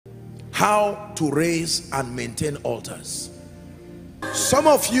how to raise and maintain altars. Some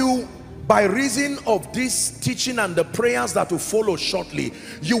of you, by reason of this teaching and the prayers that will follow shortly,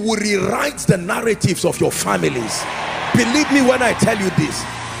 you will rewrite the narratives of your families. Believe me when I tell you this,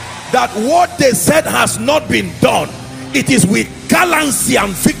 that what they said has not been done, it is with gallantry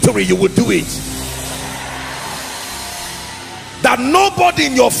and victory you will do it. That nobody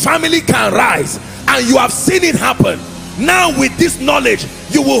in your family can rise, and you have seen it happen. Now with this knowledge,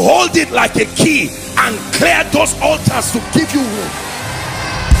 you will hold it like a key and clear those altars to give you room.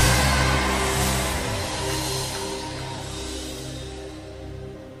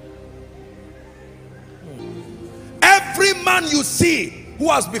 Every man you see who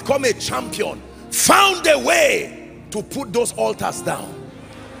has become a champion found a way to put those altars down.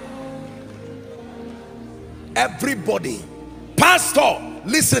 Everybody. Pastor,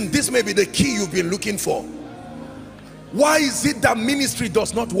 listen, this may be the key you've been looking for. Why is it that ministry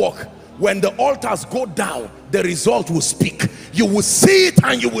does not work? When the altars go down, the result will speak. You will see it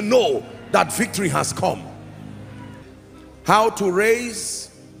and you will know that victory has come. How to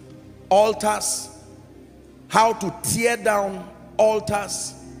raise altars, how to tear down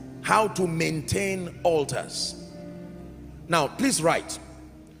altars, how to maintain altars. Now please write,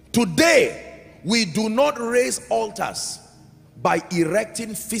 today we do not raise altars by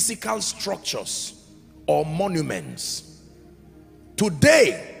erecting physical structures or monuments.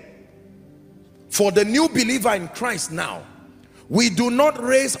 Today, for the new believer in Christ now, we do not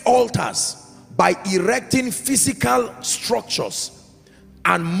raise altars by erecting physical structures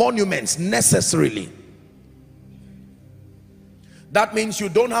and monuments necessarily. That means you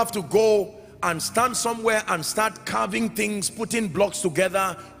don't have to go and stand somewhere and start carving things, putting blocks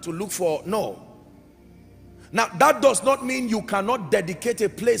together to look for, no. Now that does not mean you cannot dedicate a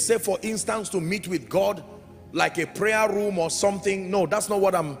place, say for instance, to meet with God, like a prayer room or something. No, that's not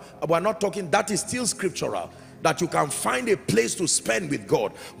what we're not talking. That is still scriptural, that you can find a place to spend with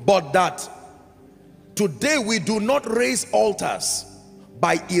God. But that today we do not raise altars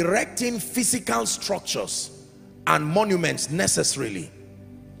by erecting physical structures and monuments necessarily.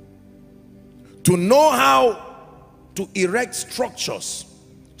 To know how to erect structures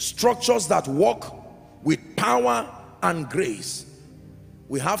that work with power and grace,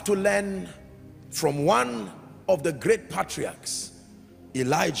 we have to learn from one of the great patriarchs,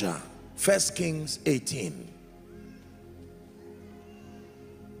 Elijah. 1 Kings 18.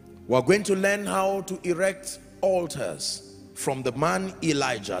 We're going to learn how to erect altars from the man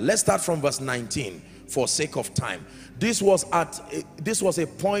Elijah. Let's start from verse 19 for sake of time. This was a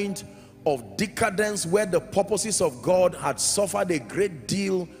point of decadence where the purposes of God had suffered a great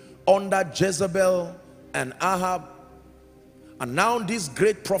deal under Jezebel and Ahab. And now this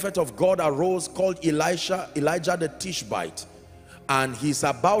great prophet of God arose, called Elijah the Tishbite, and he's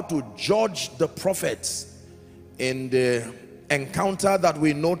about to judge the prophets in the encounter that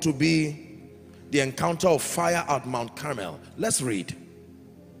we know to be the encounter of fire at Mount Carmel. Let's read.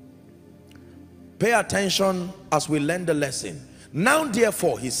 Pay attention as we learn the lesson. Now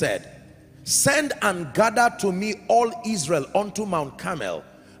therefore, he said, send and gather to me all Israel unto Mount Carmel,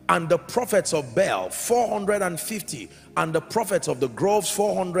 and the prophets of Baal 450, and the prophets of the groves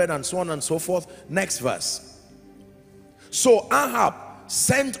 400, and so on and so forth. Next verse. So Ahab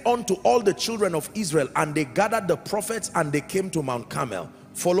sent unto all the children of Israel, and they gathered the prophets, and they came to Mount Carmel.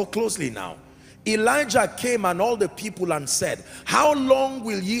 Follow closely now. Elijah came and all the people and said, how long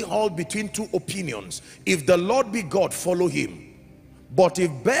will ye hold between two opinions? If the Lord be God, follow him. But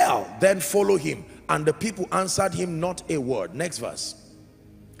if Baal, then follow him. And the people answered him not a word. Next verse.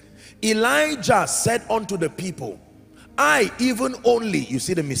 Elijah said unto the people, I even only, you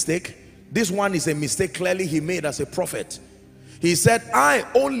see the mistake? This one is a mistake clearly he made as a prophet. He said, I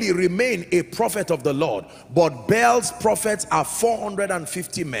only remain a prophet of the Lord, but Baal's prophets are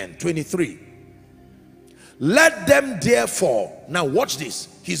 450 men. 23. Let them therefore, now watch this,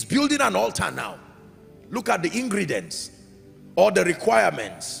 he's building an altar now. Look at the ingredients or the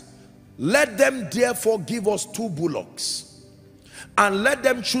requirements. Let them therefore give us 2 bullocks, and let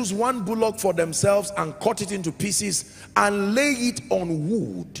them choose 1 bullock for themselves, and cut it into pieces, and lay it on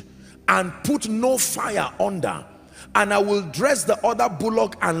wood, and put no fire under. And I will dress the other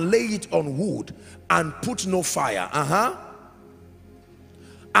bullock and lay it on wood, and put no fire.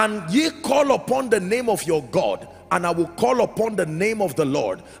 And ye call upon the name of your God, and I will call upon the name of the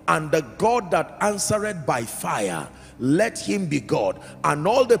Lord, and the God that answereth by fire, let him be God. And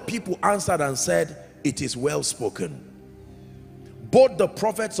all the people answered and said, it is well spoken. Both the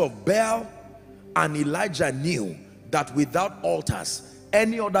prophets of Baal and Elijah knew that without altars,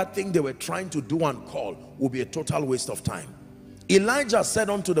 any other thing they were trying to do and call would be a total waste of time. Elijah said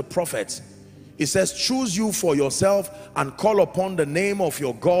unto the prophets, he says, choose you for yourself and call upon the name of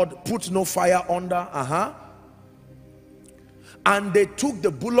your God. Put no fire under. And they took the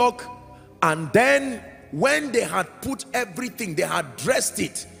bullock, and then when they had put everything, they had dressed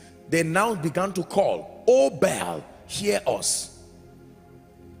it, they now began to call, O Baal, hear us.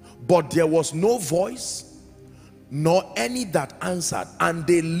 But there was no voice, nor any that answered. And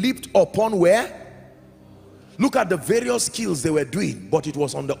they leaped upon where? Look at the various skills they were doing, but it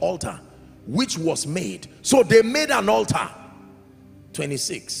was on the altar, which was made. So they made an altar.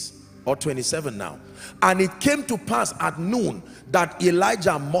 26 or 27 now. And it came to pass at noon that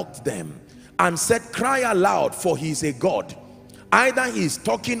Elijah mocked them and said, cry aloud, for he is a God. Either he is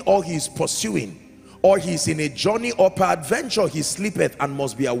talking, or he is pursuing, or he is in a journey, or peradventure he sleepeth and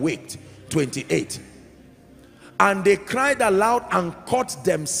must be awaked. 28. And they cried aloud and cut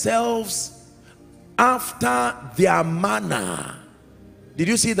themselves after their manner. Did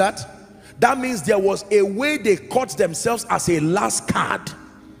you see that? That means there was a way they cut themselves as a last card,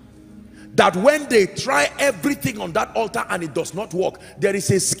 that when they try everything on that altar and it does not work, there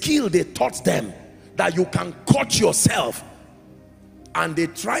is a skill they taught them that you can cut yourself. And they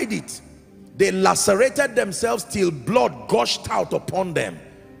tried it. They lacerated themselves till blood gushed out upon them.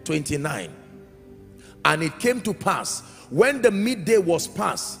 29. And it came to pass, when the midday was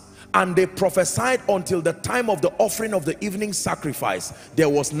past, and they prophesied until the time of the offering of the evening sacrifice, there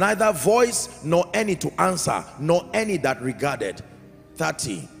was neither voice nor any to answer, nor any that regarded.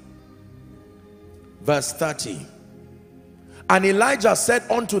 30. Verse 30. And Elijah said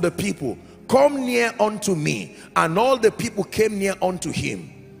unto the people, come near unto me. And all the people came near unto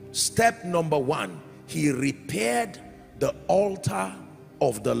him. Step number one, he repaired the altar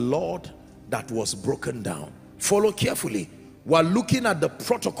of the Lord that was broken down. Follow carefully. We're looking at the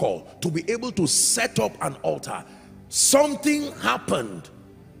protocol to be able to set up an altar. Something happened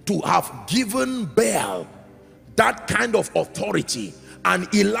to have given Baal that kind of authority,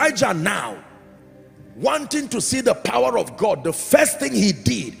 and Elijah now, wanting to see the power of God, the first thing he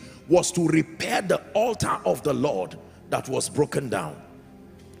did was to repair the altar of the Lord that was broken down.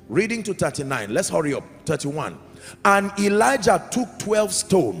 Reading to 39, let's hurry up. 31. And Elijah took 12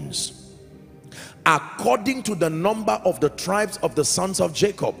 stones, according to the number of the tribes of the sons of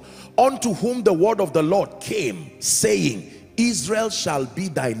Jacob, unto whom the word of the Lord came, saying, Israel shall be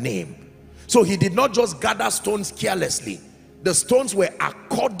thy name. So he did not just gather stones carelessly. The stones were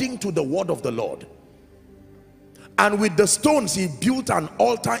according to the word of the Lord. And with the stones he built an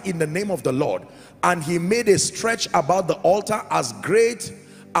altar in the name of the Lord, and he made a stretch about the altar as great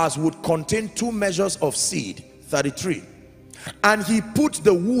as would contain 2 measures of seed. 33. And he put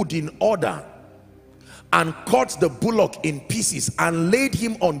the wood in order, and cut the bullock in pieces, and laid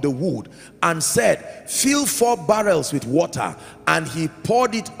him on the wood, and said, fill 4 barrels with water. And he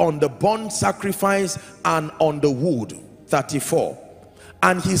poured it on the burnt sacrifice and on the wood. 34.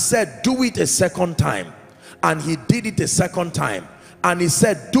 And he said, do it a second time. And he did it a second time. And he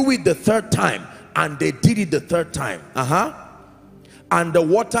said, do it the third time. And they did it the third time. And the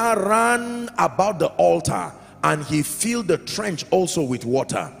water ran about the altar, and he filled the trench also with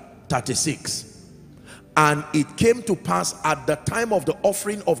water. 36. And it came to pass at the time of the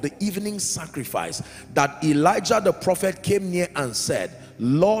offering of the evening sacrifice, that Elijah the prophet came near and said,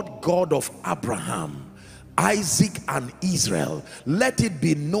 Lord God of Abraham, Isaac and Israel, let it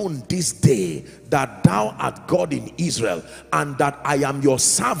be known this day that thou art God in Israel, and that I am your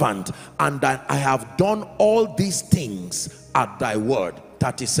servant, and that I have done all these things at thy word.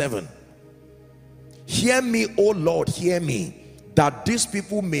 37. Hear me, O Lord, hear me, that these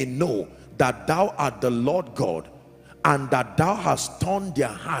people may know that thou art the Lord God, and that thou hast turned their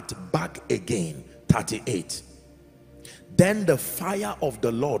heart back again. 38. Then the fire of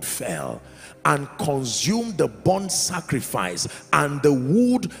the Lord fell and consumed the burnt sacrifice, and the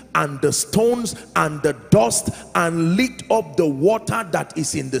wood, and the stones, and the dust, and licked up the water that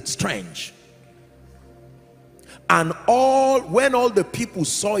is in the trench. And when all the people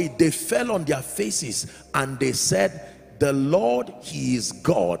saw it, they fell on their faces, and they said, the Lord, he is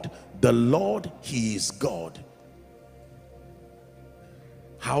God. The Lord, he is God.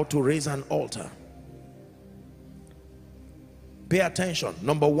 How to raise an altar. Pay attention.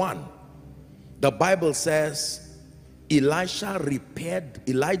 Number one, the Bible says Elijah repaired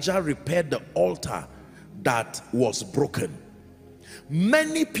the altar that was broken.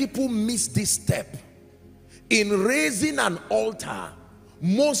 Many people miss this step. In raising an altar,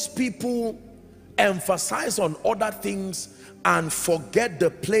 most people emphasize on other things and forget the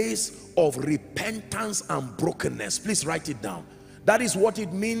place of repentance and brokenness. Please write it down. That is what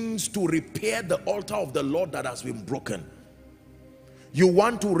it means to repair the altar of the Lord that has been broken. You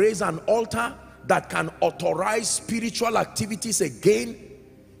want to raise an altar that can authorize spiritual activities again?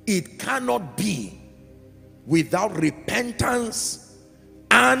 It cannot be without repentance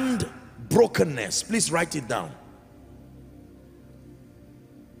and brokenness. Please write it down.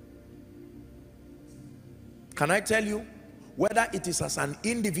 Can I tell you, whether it is as an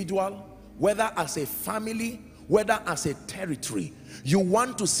individual, whether as a family, whether as a territory, you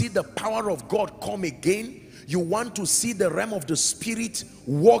want to see the power of God come again, you want to see the realm of the spirit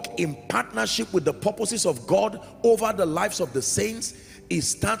walk in partnership with the purposes of God over the lives of the saints, it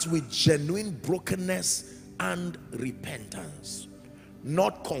starts with genuine brokenness and repentance.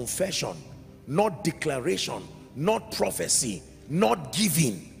 Not confession, not declaration, not prophecy, not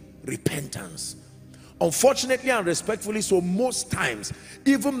giving, repentance. Unfortunately and respectfully, so most times,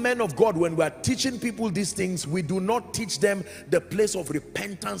 even men of God, when we are teaching people these things, we do not teach them the place of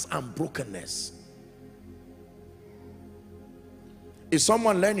repentance and brokenness. Is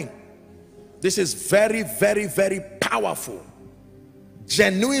someone learning? This is very, very, very powerful.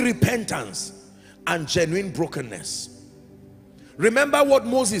 Genuine repentance and genuine brokenness. Remember what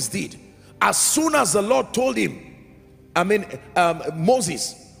Moses did. As soon as the Lord told him,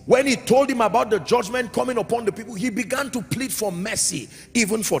 Moses, when he told him about the judgment coming upon the people, he began to plead for mercy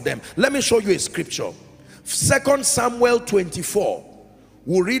even for them. Let me show you a scripture. 2 Samuel 24.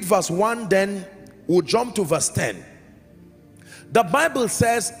 We'll read verse 1, then we'll jump to verse 10. The Bible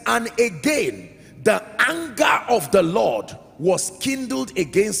says, and again the anger of the Lord was kindled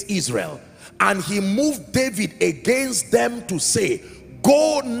against Israel, and he moved David against them to say,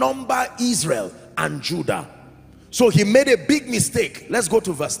 go number Israel and Judah. So he made a big mistake. Let's go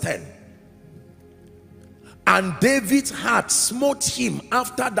to verse 10. And David's heart smote him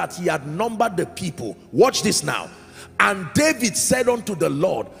after that he had numbered the people. Watch this now. And David said unto the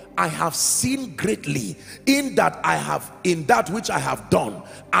Lord, I have sinned greatly in that which I have done.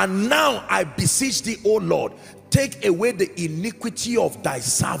 And now I beseech thee, O Lord, take away the iniquity of thy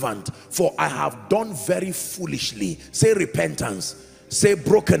servant, for I have done very foolishly. Say repentance. Say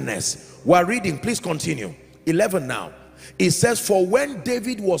brokenness. We are reading. Please continue. 11 now. It says, for when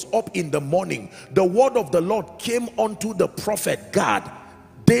David was up in the morning, the word of the Lord came unto the prophet Gad,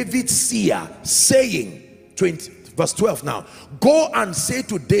 David's seer, saying, verse 12 now, go and say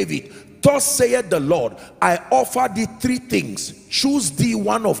to David, thus saith the Lord, I offer thee 3 things, choose thee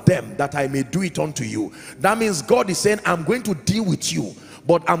one of them, that I may do it unto you. That means God is saying, I'm going to deal with you,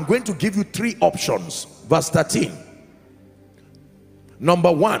 but I'm going to give you 3 options. Verse 13.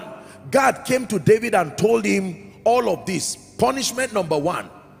 Number 1, God came to David and told him all of this. Punishment number 1,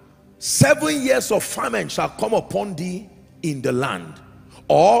 7 years of famine shall come upon thee in the land.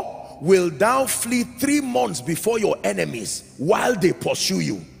 Or will thou flee 3 months before your enemies while they pursue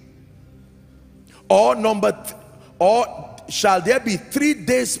you? Or or shall there be 3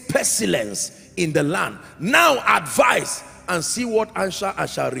 days pestilence in the land? Now advise and see what answer I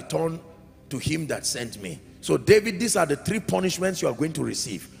shall return to him that sent me. So David, these are the 3 punishments you are going to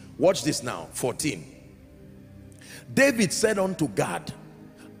receive. Watch this now. 14. David said unto God,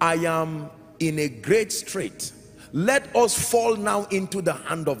 I am in a great strait. Let us fall now into the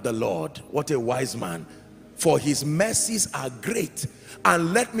hand of the Lord. What a wise man. For his mercies are great,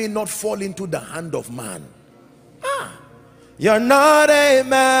 and let me not fall into the hand of man. You're not a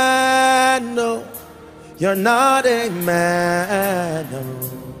man, no. You're not a man, no.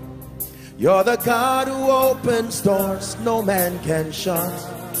 You're the God who opens doors no man can shut.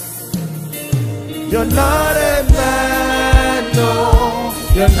 You're not a man, no.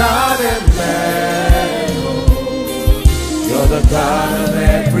 You're not a man, no. You're the God of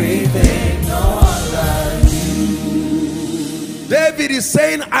everything, no other you. David is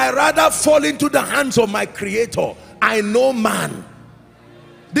saying, I rather fall into the hands of my Creator. I know man.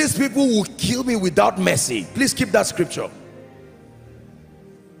 These people will kill me without mercy. Please keep that scripture.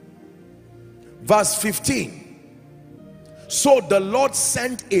 Verse 15. So the Lord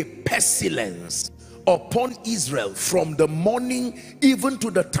sent a pestilence upon Israel from the morning even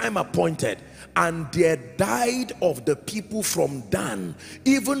to the time appointed, and there died of the people from Dan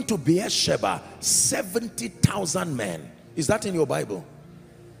even to Beersheba 70,000 men. Is that in your Bible?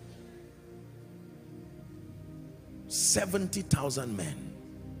 70,000 men.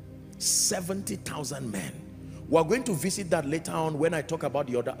 70,000 men. We're going to visit that later on when I talk about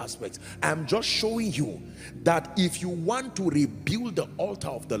the other aspects. I'm just showing you that if you want to rebuild the altar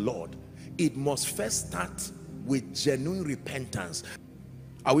of the Lord, it must first start with genuine repentance.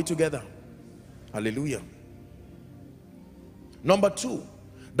 Are we together? Hallelujah. Number 2,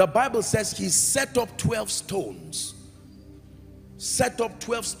 the Bible says he set up 12 stones. Set up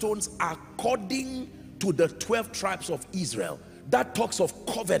 12 stones according to the 12 tribes of Israel. that talks of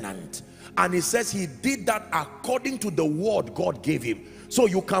covenant. And he says he did that according to the word God gave him. So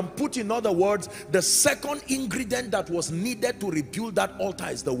you can put, in other words, the second ingredient that was needed to rebuild that altar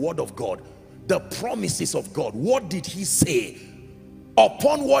is the word of God. The promises of God. What did he say?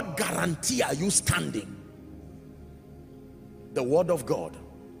 Upon what guarantee are you standing? The word of God.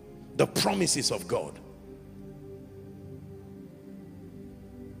 The promises of God.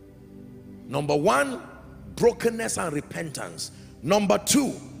 Number one, brokenness and repentance. Number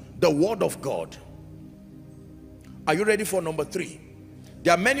two, the word of God. Are you ready for number three?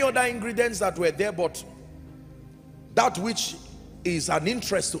 There are many other ingredients that were there, but that which is an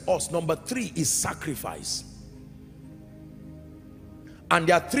interest to us, number three, is sacrifice. And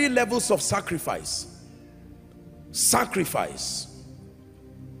there are three levels of sacrifice. Sacrifice.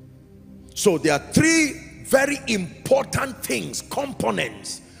 So there are three very important things,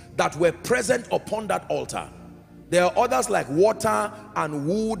 components that were present upon that altar. There are others like water and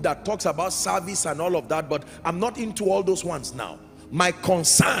wood that talks about service and all of that, but I'm not into all those ones now. My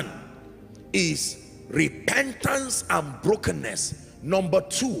concern is repentance and brokenness. Number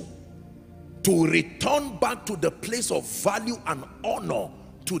two, to return back to the place of value and honor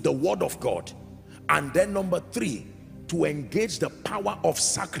to the word of God. And then number three, to engage the power of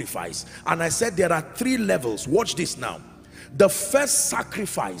sacrifice. And I said there are three levels. Watch this now. The first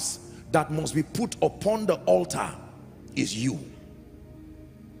sacrifice that must be put upon the altar is you.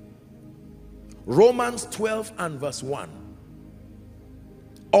 Romans 12 and verse 1.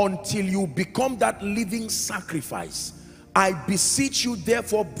 Until you become that living sacrifice, I beseech you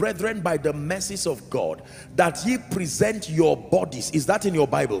therefore, brethren, by the mercies of God, that ye present your bodies, is that in your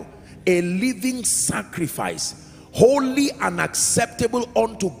Bible? A living sacrifice, holy and acceptable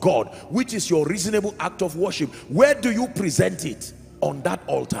unto God, which is your reasonable act of worship. Where do you present it? On that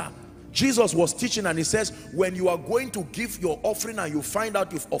altar. Jesus was teaching and he says, when you are going to give your offering and you find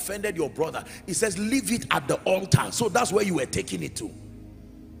out you've offended your brother, he says, leave it at the altar. So that's where you were taking it to.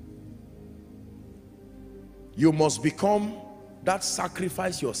 You must become that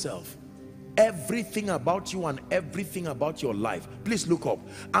sacrifice yourself. Everything about you and everything about your life. Please look up.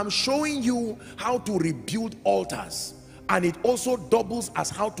 I'm showing you how to rebuild altars, and it also doubles as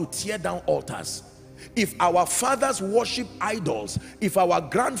how to tear down altars. If our fathers worship idols, if our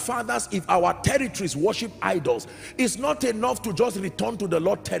grandfathers, if our territories worship idols, it's not enough to just return to the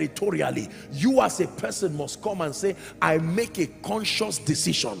Lord territorially. You as a person must come and say, I make a conscious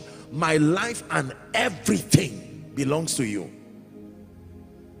decision. My life and everything belongs to you.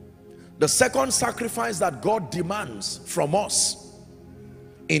 The second sacrifice that God demands from us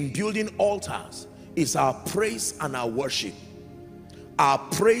in building altars is our praise and our worship. Our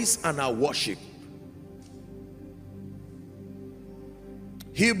praise and our worship.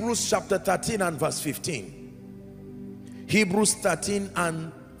 Hebrews chapter 13 and verse 15. Hebrews 13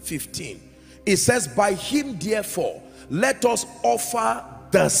 and 15. It says, by him therefore let us offer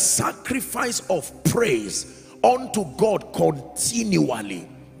the sacrifice of praise unto God continually.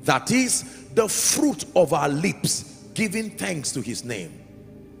 That is the fruit of our lips, giving thanks to his name.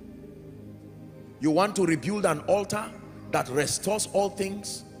 You want to rebuild an altar that restores all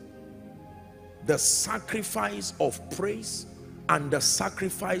things? The sacrifice of praise and the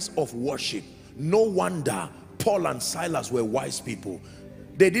sacrifice of worship. No wonder Paul and Silas were wise people.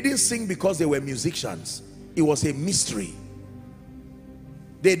 They didn't sing because they were musicians. It was a mystery.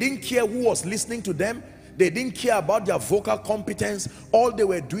 They didn't care who was listening to them. They didn't care about their vocal competence. All they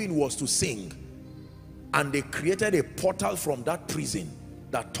were doing was to sing. And they created a portal from that prison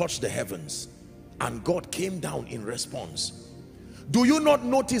that touched the heavens. And God came down in response. Do you not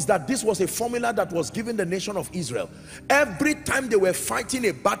notice that this was a formula that was given the nation of Israel? Every time they were fighting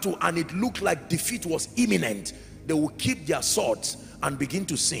a battle and it looked like defeat was imminent, they would keep their swords and begin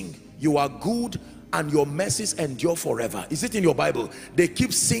to sing. You are good and your mercies endure forever. Is it in your Bible? They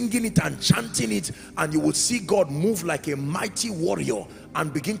keep singing it and chanting it, and you would see God move like a mighty warrior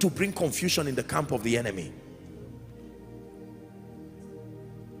and begin to bring confusion in the camp of the enemy.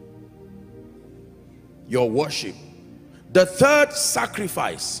 Your worship. The third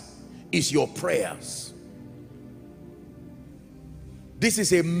sacrifice is your prayers. This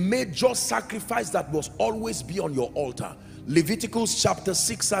is a major sacrifice that must always be on your altar. Leviticus chapter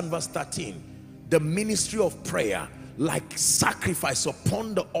 6 and verse 13. The ministry of prayer, like sacrifice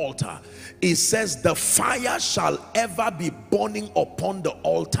upon the altar. It says, the fire shall ever be burning upon the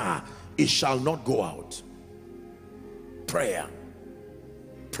altar. It shall not go out. Prayer.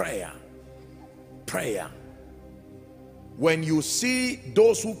 Prayer. Prayer. When you see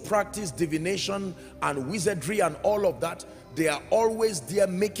those who practice divination and wizardry and all of that, they are always there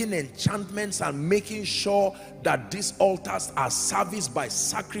making enchantments and making sure that these altars are serviced by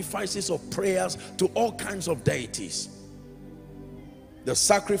sacrifices of prayers to all kinds of deities. The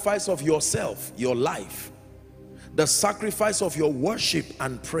sacrifice of yourself, your life, the sacrifice of your worship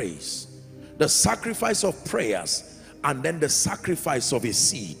and praise, the sacrifice of prayers, and then the sacrifice of a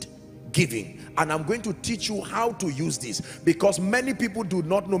seed giving. And I'm going to teach you how to use this, because many people do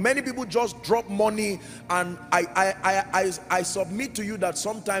not know. Many people just drop money, and I submit to you that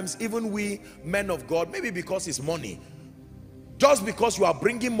sometimes even we men of God, maybe because it's money, just because you are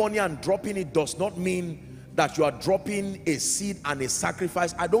bringing money and dropping it does not mean that you are dropping a seed and a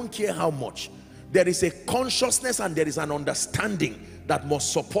sacrifice. I don't care how much. There is a consciousness and there is an understanding that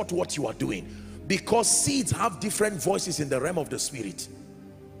must support what you are doing, because seeds have different voices in the realm of the spirit.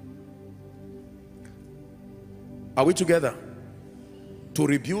 Are we together? To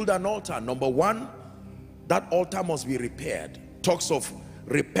rebuild an altar, number one, that altar must be repaired. Talks of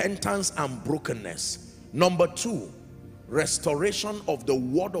repentance and brokenness. Number two, restoration of the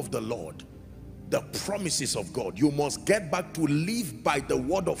word of the Lord, the promises of God. You must get back to live by the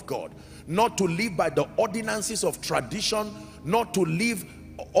word of God, not to live by the ordinances of tradition, not to live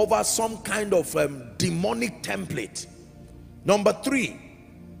over some kind of demonic template. Number three,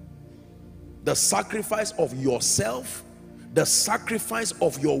 the sacrifice of yourself, the sacrifice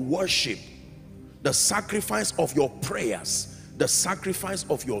of your worship, the sacrifice of your prayers, the sacrifice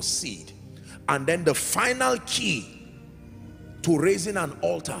of your seed. And then the final key to raising an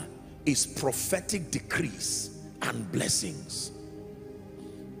altar is prophetic decrees and blessings.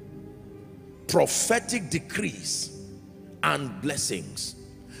 Prophetic decrees and blessings.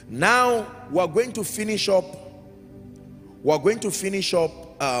 Now we're going to finish up.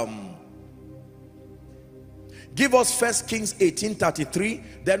 Give us 1 Kings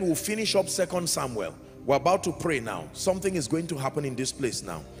 18:33, then we'll finish up 2 Samuel. We're about to pray now. Something is going to happen in this place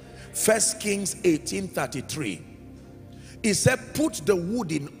now. 1 Kings 18:33. He said, put the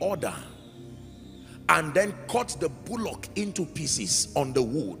wood in order and then cut the bullock into pieces on the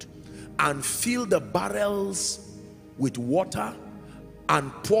wood and fill the barrels with water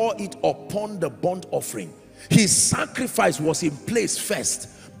and pour it upon the burnt offering. His sacrifice was in place first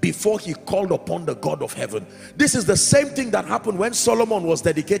before he called upon the God of heaven. This is the same thing that happened when Solomon was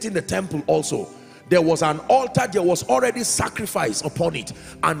dedicating the temple also. There was an altar, there was already sacrifice upon it,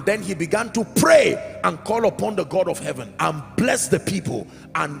 and then he began to pray and call upon the God of heaven and bless the people,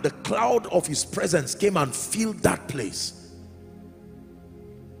 and the cloud of his presence came and filled that place.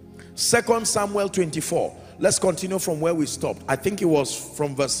 2 Samuel 24. Let's continue from where we stopped. I think it was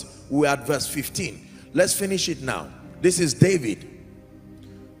from we were at verse 15. Let's finish it now. This is David.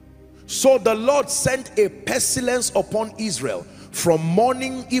 So the Lord sent a pestilence upon Israel from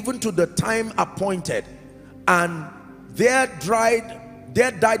morning even to the time appointed, and there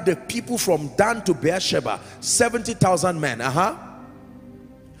died the people from Dan to Beersheba, 70,000 men.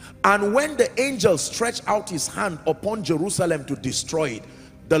 And when the angel stretched out his hand upon Jerusalem to destroy it,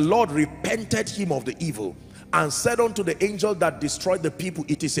 the Lord repented him of the evil and said unto the angel that destroyed the people,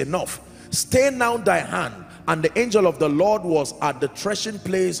 it is enough, stay now thy hand. And the angel of the Lord was at the threshing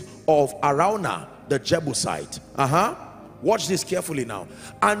place of Araunah the Jebusite. Watch this carefully now.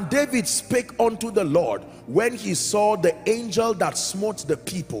 And David spake unto the Lord when he saw the angel that smote the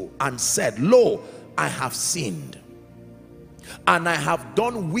people, and said, lo, I have sinned, and I have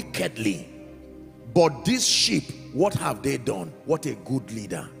done wickedly. But this sheep, what have they done? What a good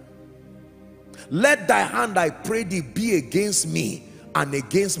leader. Let thy hand, I pray thee, be against me and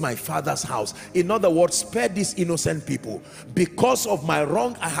against my father's house. In other words, spare these innocent people. Because of my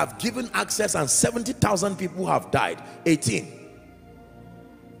wrong, I have given access, and 70,000 people have died. 18.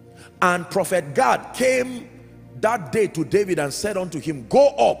 And prophet Gad came that day to David and said unto him, go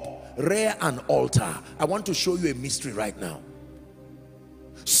up, rear an altar. I want to show you a mystery right now.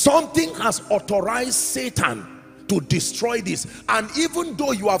 Something has authorized Satan to destroy this, and even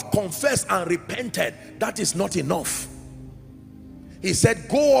though you have confessed and repented, that is not enough. He said,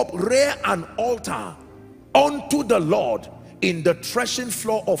 go up, rear an altar unto the Lord in the threshing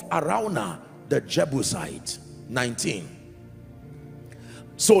floor of Araunah the Jebusite. 19.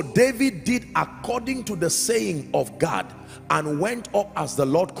 So David did according to the saying of God, and went up as the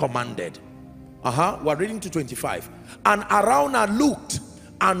Lord commanded. We're reading to 25. And Araunah looked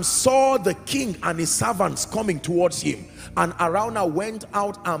and saw the king and his servants coming towards him. And Araunah went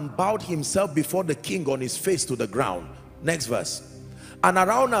out and bowed himself before the king on his face to the ground. Next verse. And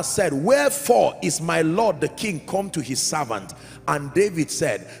Araunah said, wherefore is my lord the king come to his servant? And David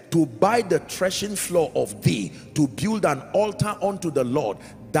said, to buy the threshing floor of thee, to build an altar unto the Lord,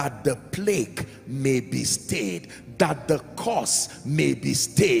 that the plague may be stayed, that the curse may be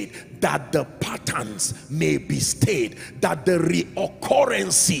stayed, that the patterns may be stayed, that the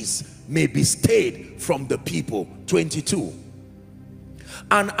reoccurrences may be stayed from the people. 22.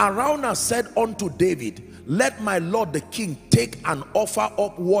 And Araunah said unto David, let my lord the king take and offer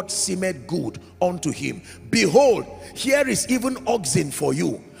up what seemeth good unto him. Behold, here is even oxen for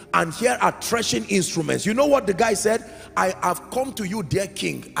you, and here are threshing instruments. You know what the guy said? I have come to you, dear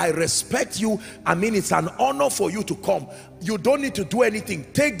king. I respect you. I mean, it's an honor for you to come. You don't need to do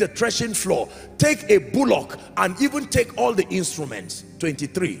anything. Take the threshing floor, take a bullock, and even take all the instruments.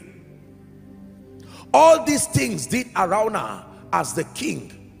 23. All these things did Araunah as the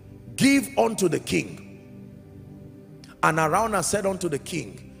king give unto the king. And Araunah said unto the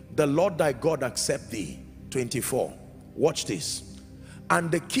king, the Lord thy God accept thee. 24. Watch this. And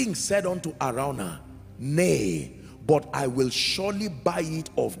the king said unto Araunah, nay, but I will surely buy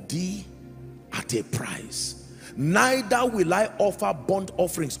it of thee at a price. Neither will I offer burnt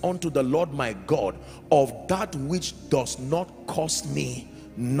offerings unto the Lord my God of that which does not cost me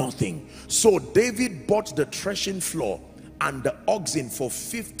nothing. So David bought the threshing floor and the oxen for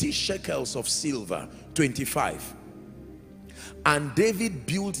 50 shekels of silver. 25. And David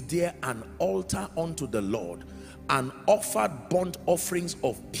built there an altar unto the Lord, and offered burnt offerings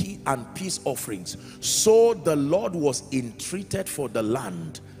of peace offerings. So the Lord was entreated for the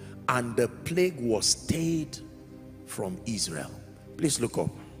land, and the plague was stayed from Israel. Please look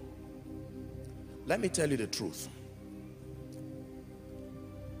up. Let me tell you the truth.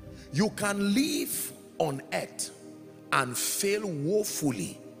 You can live on earth and fail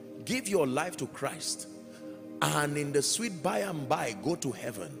woefully. Give your life to Christ, and in the sweet by and by go to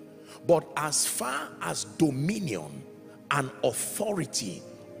heaven. But as far as dominion and authority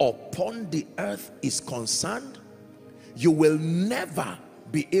upon the earth is concerned, you will never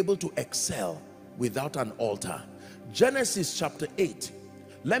be able to excel without an altar. Genesis chapter 8.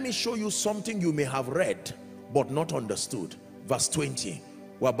 Let me show you something you may have read but not understood. Verse 20.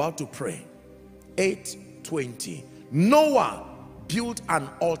 We're about to pray. 8:20. Noah built an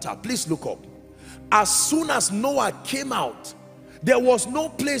altar. Please look up. As soon as Noah came out, there was no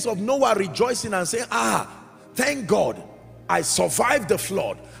place of Noah rejoicing and saying, thank God I survived the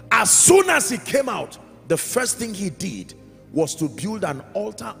flood. As soon as he came out, the first thing he did was to build an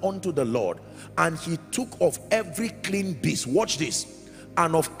altar unto the Lord. And he took of every clean beast, watch this,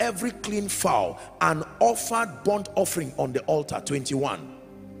 and of every clean fowl, and offered burnt offering on the altar. 21.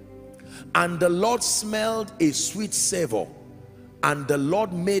 And the Lord smelled a sweet savor, and the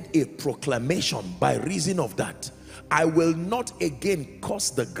Lord made a proclamation by reason of that. I will not again curse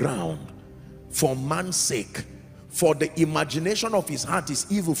the ground for man's sake, for the imagination of his heart is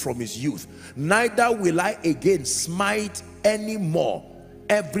evil from his youth. Neither will I again smite any more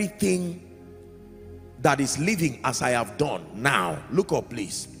everything that is living as I have done. Now, look up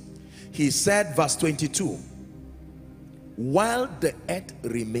please. He said, verse 22, while the earth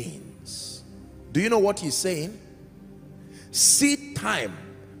remains. Do you know what he's saying? Seed time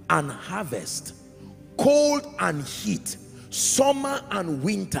and harvest, cold and heat, summer and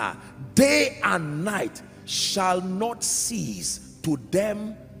winter, day and night shall not cease to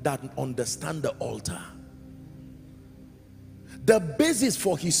them that understand the altar. The basis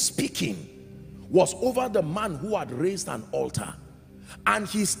for his speaking was over the man who had raised an altar. And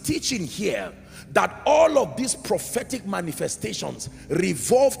he's teaching here that all of these prophetic manifestations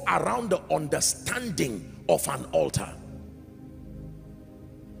revolve around the understanding of an altar.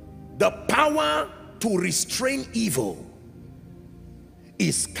 The power to restrain evil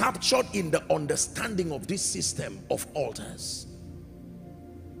is captured in the understanding of this system of altars.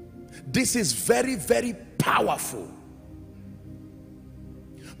 This is very, very powerful.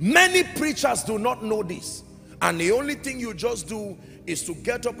 Many preachers do not know this, and the only thing you just do is to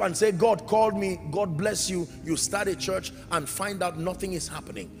get up and say, God called me, God bless you. You start a church and find out nothing is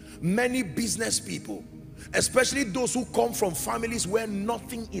happening. Many business people, especially those who come from families where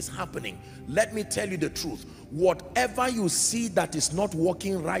nothing is happening, let me tell you the truth. Whatever you see that is not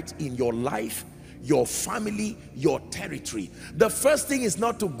working right in your life, your family, your territory, the first thing is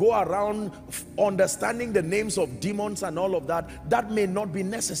not to go around understanding the names of demons and all of that. That may not be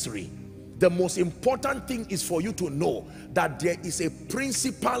necessary. The most important thing is for you to know that there is a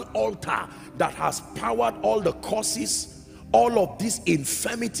principal altar that has powered all the causes, all of these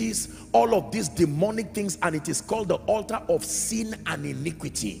infirmities, all of these demonic things, and it is called the altar of sin and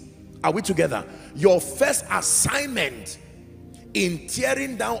iniquity. Are we together? Your first assignment in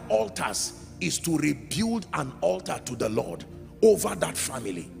tearing down altars is to rebuild an altar to the Lord over that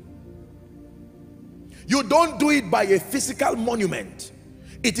family. You don't do it by a physical monument.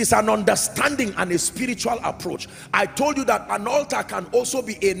 It is an understanding and a spiritual approach. I told you that an altar can also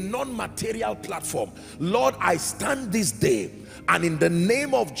be a non-material platform. Lord, I stand this day, and in the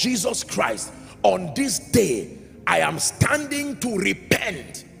name of Jesus Christ, on this day, I am standing to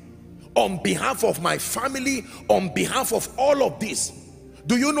repent on behalf of my family, on behalf of all of this.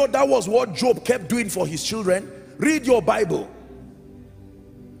 Do you know that was what Job kept doing for his children? Read your Bible.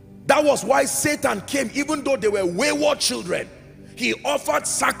 That was why Satan came, even though they were wayward children. He offered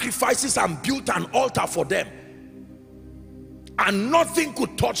sacrifices and built an altar for them, and nothing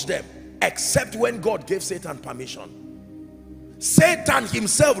could touch them except when God gave Satan permission. Satan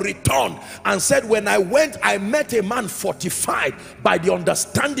himself returned and said, when I went, I met a man fortified by the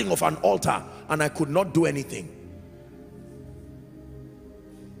understanding of an altar, and I could not do anything.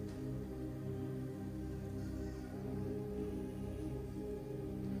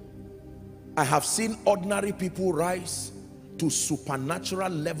 I have seen ordinary people rise to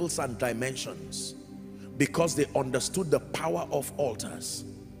supernatural levels and dimensions because they understood the power of altars.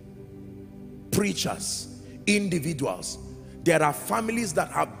 Preachers, individuals. There are families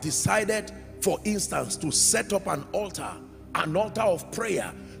that have decided, for instance, to set up an altar of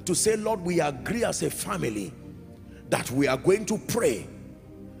prayer, to say, Lord, we agree as a family that we are going to pray.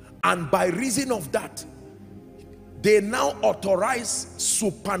 And by reason of that, they now authorize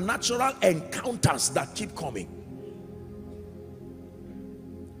supernatural encounters that keep coming.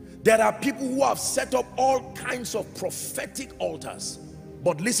 There are people who have set up all kinds of prophetic altars.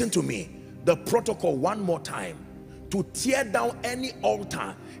 But listen to me, the protocol one more time: to tear down any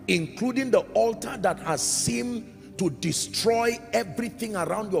altar, including the altar that has seemed to destroy everything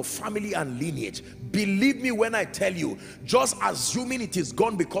around your family and lineage. Believe me when I tell you, just assuming it is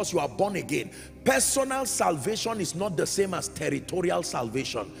gone because you are born again, personal salvation is not the same as territorial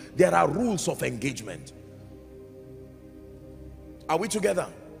salvation. There are rules of engagement. Are we together?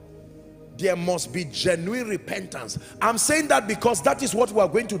 There must be genuine repentance. I'm saying that because that is what we are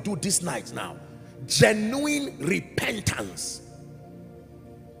going to do this night now. Genuine repentance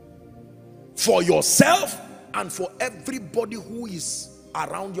for yourself and for everybody who is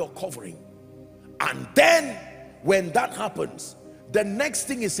around your covering. And then when that happens, the next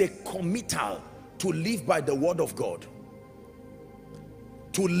thing is a committal to live by the word of God.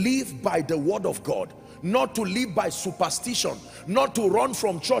 To live by the word of God, not to live by superstition, not to run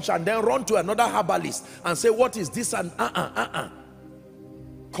from church and then run to another herbalist and say, what is this? And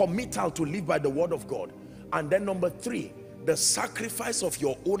committal to live by the word of God. And then number three, the sacrifice of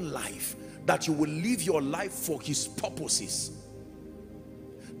your own life, that you will live your life for his purposes.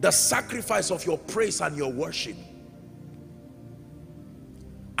 The sacrifice of your praise and your worship.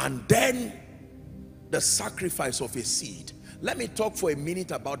 And then the sacrifice of a seed. Let me talk for a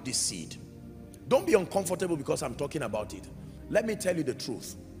minute about this seed. Don't be uncomfortable because I'm talking about it. Let me tell you the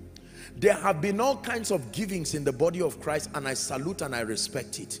truth. There have been all kinds of givings in the body of Christ, and I salute and I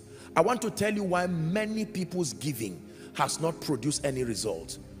respect it. I want to tell you why many people's giving has not produced any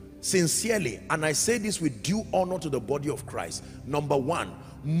result. Sincerely, and I say this with due honor to the body of Christ. Number one,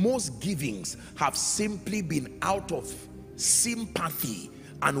 most givings have simply been out of sympathy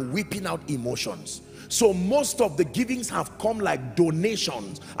and whipping out emotions. So most of the givings have come like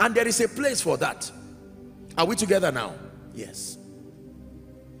donations, and there is a place for that. Are we together now? Yes.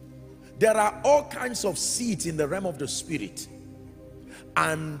 There are all kinds of seeds in the realm of the spirit,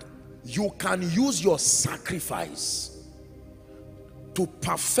 and you can use your sacrifice to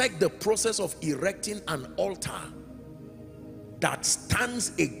perfect the process of erecting an altar that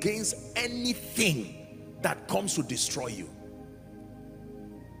stands against anything that comes to destroy you.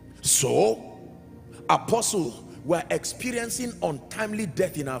 So, Apostle, we're experiencing untimely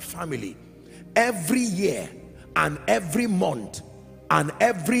death in our family. Every year and every month and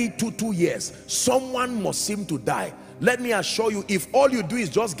every two years, someone must seem to die. Let me assure you, if all you do is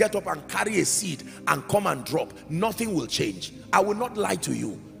just get up and carry a seed and come and drop, nothing will change. I will not lie to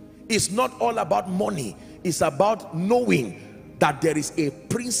you. It's not all about money. It's about knowing that there is a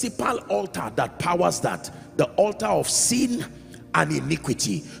principal altar that powers that. The altar of sin and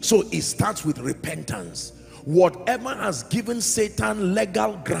iniquity. So it starts with repentance. Whatever has given Satan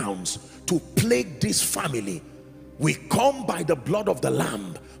legal grounds to plague this family, we come by the blood of the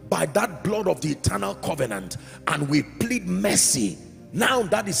Lamb, by that blood of the eternal covenant, and we plead mercy. Now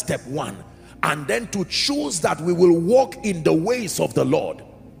that is step one. And then to choose that we will walk in the ways of the Lord.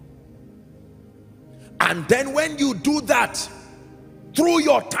 And then when you do that, through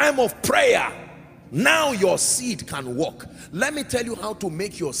your time of prayer, Now your seed can walk. Let me tell you how to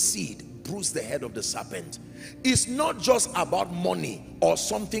make your seed bruise the head of the serpent. It's not just about money or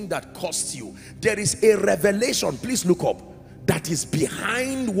something that costs you. There is a revelation, please look up, that is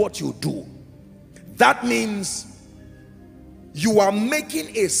behind what you do. That means you are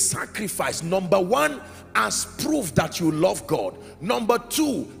making a sacrifice. Number one, as proof that you love God. Number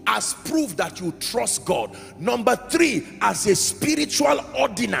two, as proof that you trust God. Number three, as a spiritual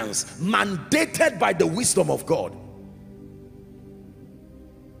ordinance mandated by the wisdom of God.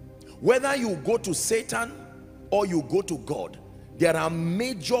 Whether you go to Satan or you go to God, there are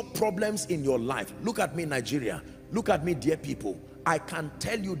major problems in your life. Look at me, Nigeria. Look at me, dear people. I can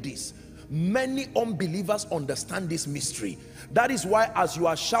tell you this. Many unbelievers understand this mystery. That is why as you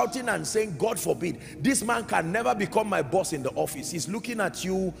are shouting and saying, God forbid, this man can never become my boss in the office. He's looking at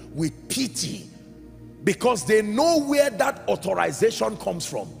you with pity, because they know where that authorization comes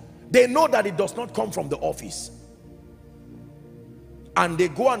from. They know that it does not come from the office. And they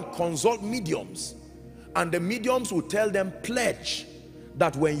go and consult mediums. And the mediums will tell them, pledge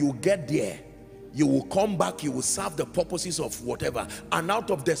that when you get there, you will come back, you will serve the purposes of whatever. And out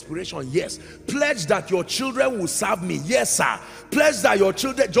of desperation, yes. Pledge that your children will serve me. Yes, sir. Pledge that your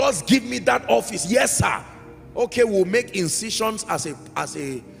children, just give me that office. Yes, sir. Okay, we'll make incisions as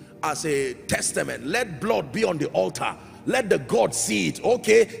a testament. Let blood be on the altar. Let the God see it.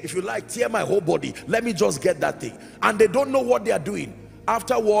 Okay, if you like, tear my whole body. Let me just get that thing. And they don't know what they are doing.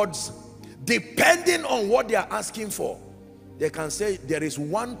 Afterwards, depending on what they are asking for, they can say, there is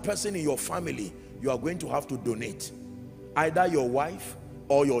one person in your family you are going to have to donate. Either your wife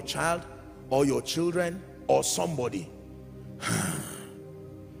or your child or your children or somebody.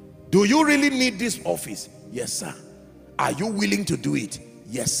 Do you really need this office? Yes, sir. Are you willing to do it?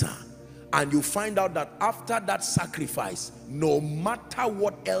 Yes, sir. And you find out that after that sacrifice, no matter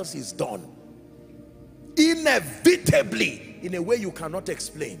what else is done, inevitably, in a way you cannot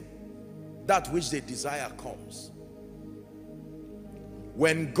explain, that which they desire comes.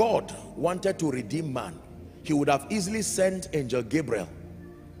 When God wanted to redeem man, he would have easily sent Angel Gabriel.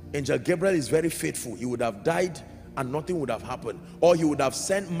 Angel Gabriel is very faithful. He would have died and nothing would have happened. Or he would have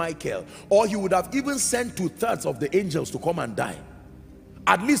sent Michael. Or he would have even sent 2/3 of the angels to come and die.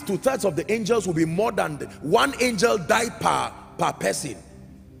 At least 2/3 of the angels will be more than one angel died per person.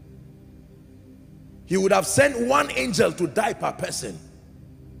 He would have sent one angel to die per person.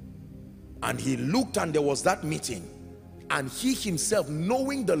 And he looked and there was that meeting. And he himself,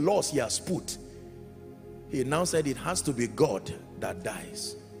 knowing the laws he has put, he now said it has to be God that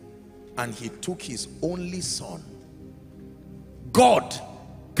dies. And he took his only son. God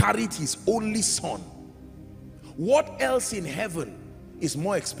carried his only son. What else in heaven is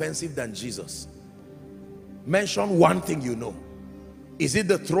more expensive than Jesus? Mention one thing you know. Is it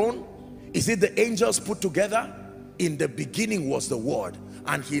the throne? Is it the angels put together? In the beginning was the Word.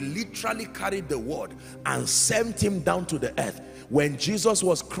 And he literally carried the word and sent him down to the earth. When Jesus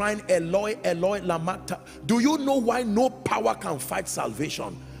was crying, Eloi, Eloi, lama sabachthani. Do you know why no power can fight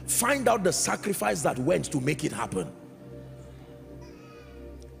salvation? Find out the sacrifice that went to make it happen.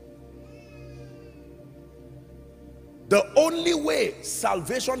 The only way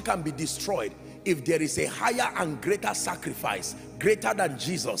salvation can be destroyed, if there is a higher and greater sacrifice, greater than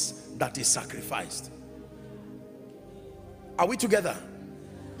Jesus, that is sacrificed. Are we together?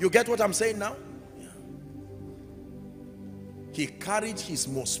 You get what I'm saying now? Yeah. He carried his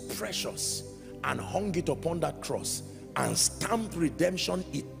most precious and hung it upon that cross and stamped redemption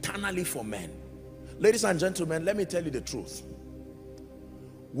eternally for men. Ladies and gentlemen, let me tell you the truth.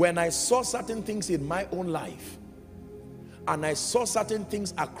 When I saw certain things in my own life, and I saw certain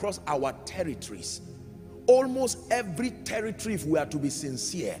things across our territories, almost every territory, if we are to be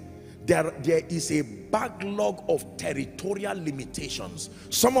sincere, there is a backlog of territorial limitations.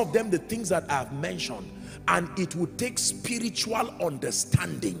 Some of them, the things that I have mentioned, and it would take spiritual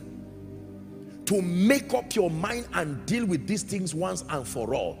understanding to make up your mind and deal with these things once and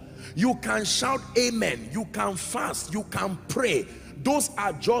for all. You can shout amen, you can fast, you can pray. Those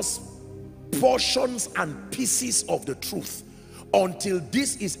are just portions and pieces of the truth until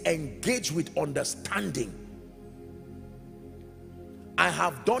this is engaged with understanding. I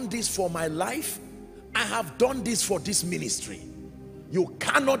have done this for my life. I have done this for this ministry. You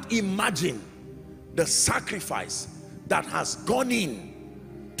cannot imagine the sacrifice that has gone in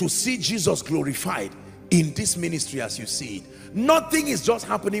to see Jesus glorified in this ministry as you see it. Nothing is just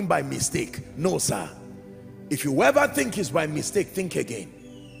happening by mistake. No, sir. If you ever think it's by mistake, think again.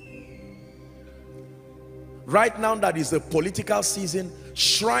 Right now that is the political season,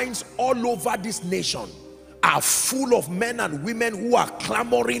 shrines all over this nation are full of men and women who are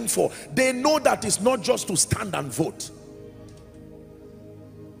clamoring for. They know that it's not just to stand and vote.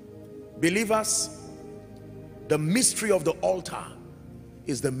 Believers, the mystery of the altar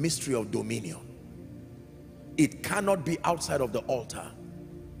is the mystery of dominion. It cannot be outside of the altar.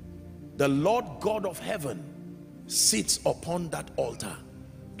 The Lord God of heaven sits upon that altar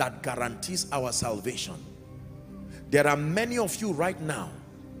that guarantees our salvation. There are many of you right now,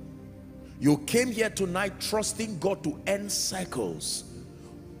 you came here tonight trusting God to end cycles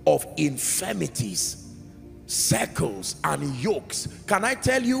of infirmities, cycles and yokes. Can I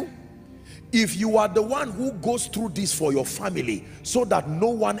tell you, if you are the one who goes through this for your family so that no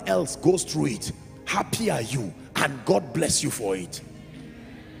one else goes through it, happy are you, and God bless you for it.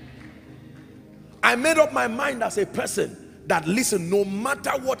 I made up my mind as a person that, listen, no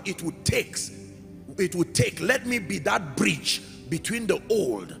matter what it would take, let me be that bridge between the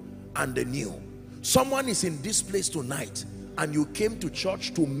old and the new. Someone is in this place tonight and you came to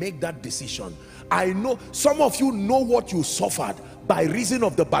church to make that decision. I know some of you know what you suffered by reason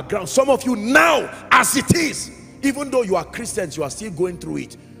of the background. Some of you now, as it is, even though you are Christians, you are still going through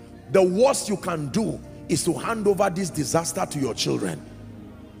it. The worst you can do is to hand over this disaster to your children.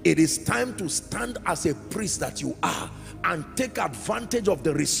 It is time to stand as a priest that you are and take advantage of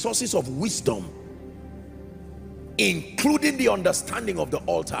the resources of wisdom, including the understanding of the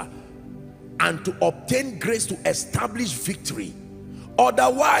altar, and to obtain grace to establish victory.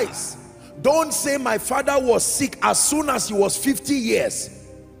 Otherwise, don't say my father was sick as soon as he was 50 years.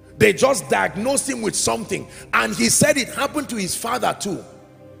 They just diagnosed him with something and he said it happened to his father too.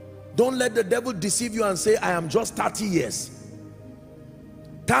 Don't let the devil deceive you and say I am just 30 years.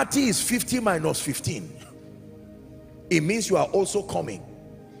 30 is 50 minus 15. It means you are also coming.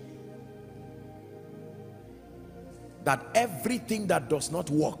 That everything that does not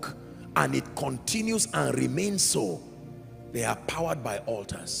work and it continues and remains so, they are powered by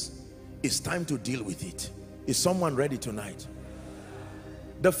altars. It's time to deal with it. Is someone ready tonight?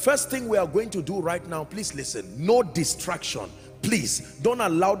 The first thing we are going to do right now, please listen, no distraction. Please don't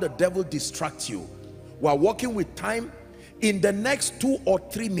allow the devil distract you. We are working with time. In the next 2 or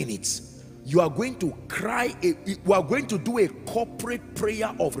 3 minutes, you are going to cry. We are going to do a corporate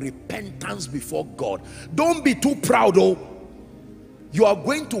prayer of repentance before God. Don't be too proud, oh. You are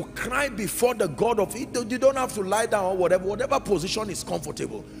going to cry before the God of it. You don't have to lie down or whatever position is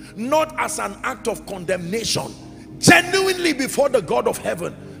comfortable. Not as an act of condemnation. Genuinely before the God of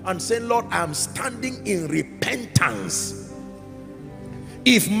heaven and say, Lord, I am standing in repentance.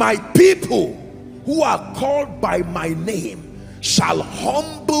 If my people who are called by my name shall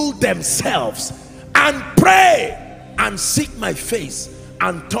humble themselves and pray and seek my face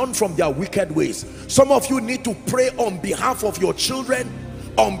and turn from their wicked ways. Some of you need to pray on behalf of your children,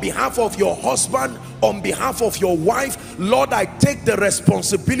 on behalf of your husband, on behalf of your wife. Lord, I take the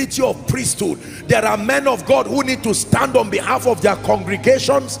responsibility of priesthood. There are men of God who need to stand on behalf of their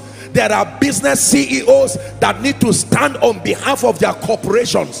congregations. There are business CEOs that need to stand on behalf of their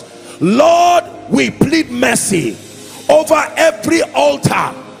corporations. Lord, we plead mercy over every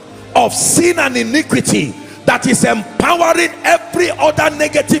altar of sin and iniquity that is empowering every other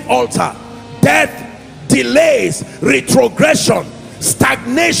negative altar. Death, delays, retrogression,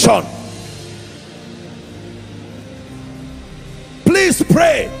 stagnation. Please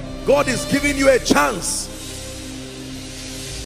pray. God is giving you a chance.